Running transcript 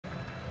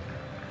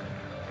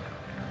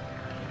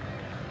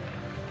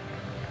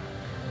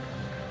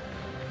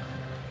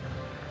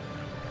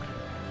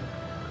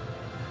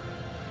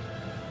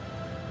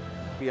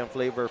European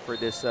flavor for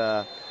this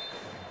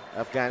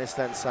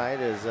Afghanistan side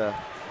as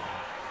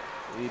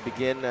we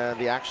begin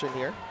the action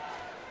here.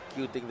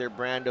 Executing their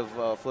brand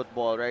of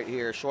football right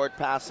here. Short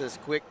passes,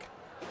 quick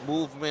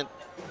movement.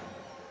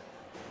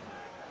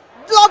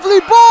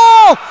 Lovely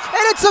ball!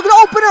 And it's an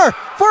opener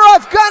for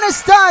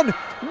Afghanistan.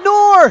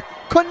 Noor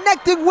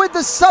connecting with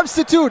the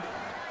substitute,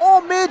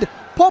 Omid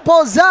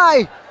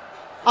Popolzai.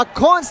 A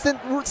constant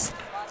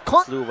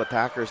slew of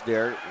attackers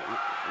there.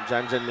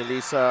 Janjan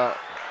Melissa,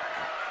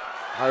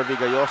 Harvey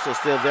Gayoso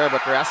still there,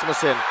 but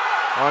Rasmussen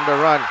on the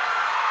run.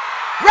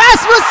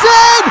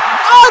 Rasmussen!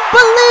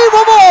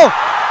 Unbelievable!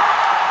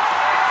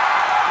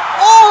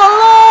 All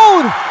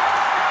alone!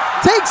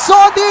 Takes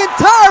on the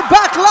entire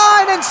back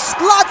line and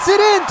slots it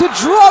in to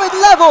draw it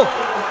level.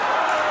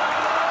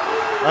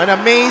 An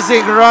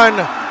amazing run.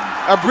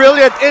 A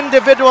brilliant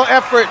individual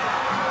effort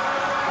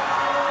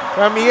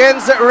from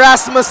Jens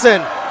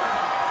Rasmussen.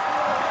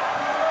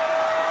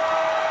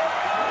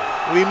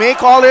 We may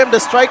call him the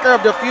striker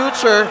of the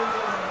future.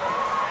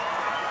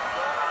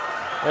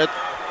 It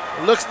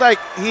looks like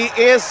he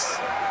is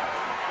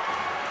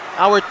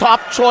our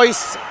top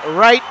choice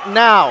right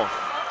now.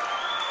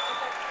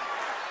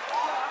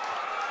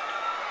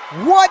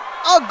 What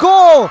a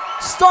goal!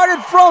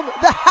 Started from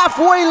the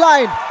halfway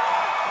line.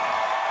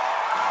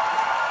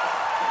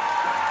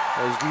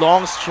 Those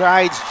long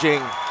strides,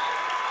 Jing.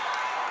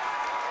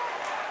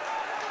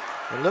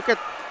 And look at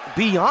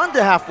beyond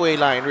the halfway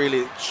line,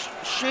 really.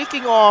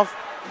 Shaking off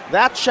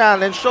that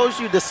challenge shows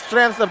you the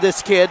strength of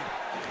this kid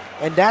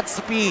and that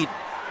speed,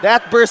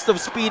 that burst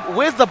of speed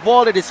with the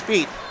ball at his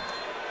feet.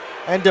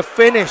 And the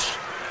finish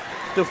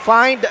to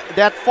find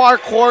that far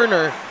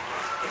corner.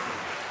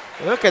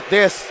 Look at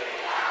this.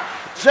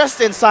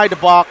 Just inside the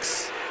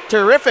box.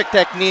 Terrific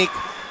technique.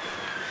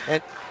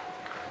 And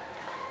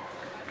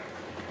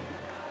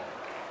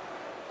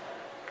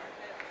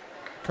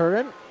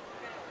Curran,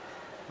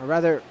 or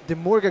rather,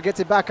 Demurga gets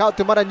it back out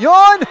to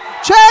Marañón.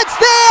 Chance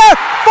there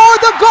for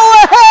the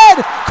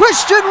go-ahead.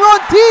 Christian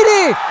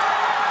Rontini.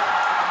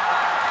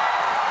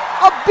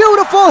 A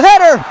beautiful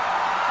header.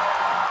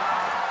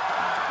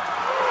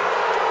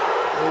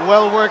 A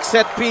well-worked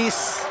set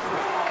piece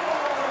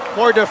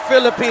for the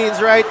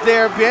Philippines right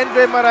there.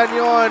 Bienve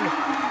Marañón.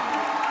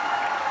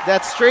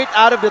 That's straight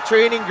out of the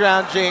training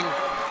ground, Jing.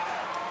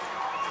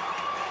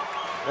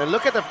 And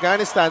look at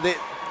Afghanistan.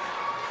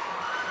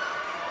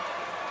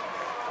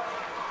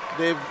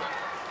 They've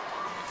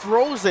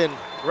frozen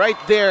right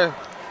there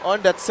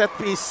on that set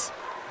piece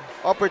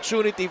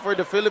opportunity for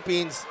the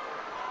Philippines.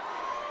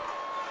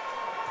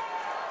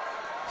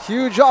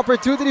 Huge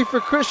opportunity for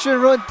Christian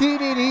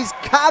Rontini, and he's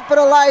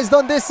capitalized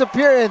on this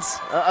appearance.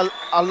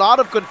 A lot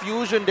of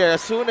confusion there.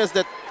 As soon as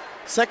that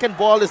second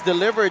ball is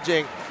delivered,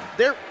 Jing,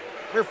 they're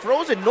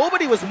frozen.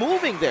 Nobody was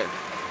moving there.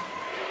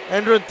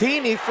 And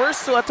Rontini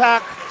first to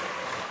attack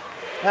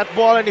that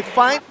ball, and he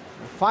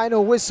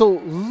final whistle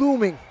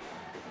looming.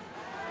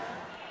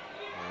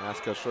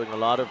 Alaska showing a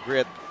lot of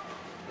grit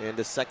in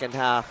the second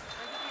half.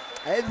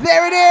 And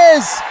there it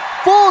is,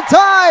 full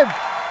time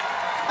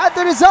at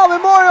the Rizal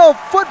Memorial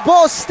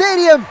Football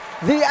Stadium.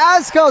 The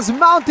Azkals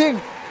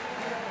mounting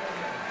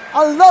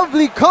a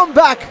lovely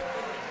comeback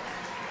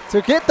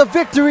to get the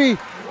victory.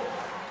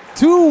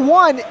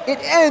 2-1 it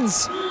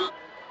ends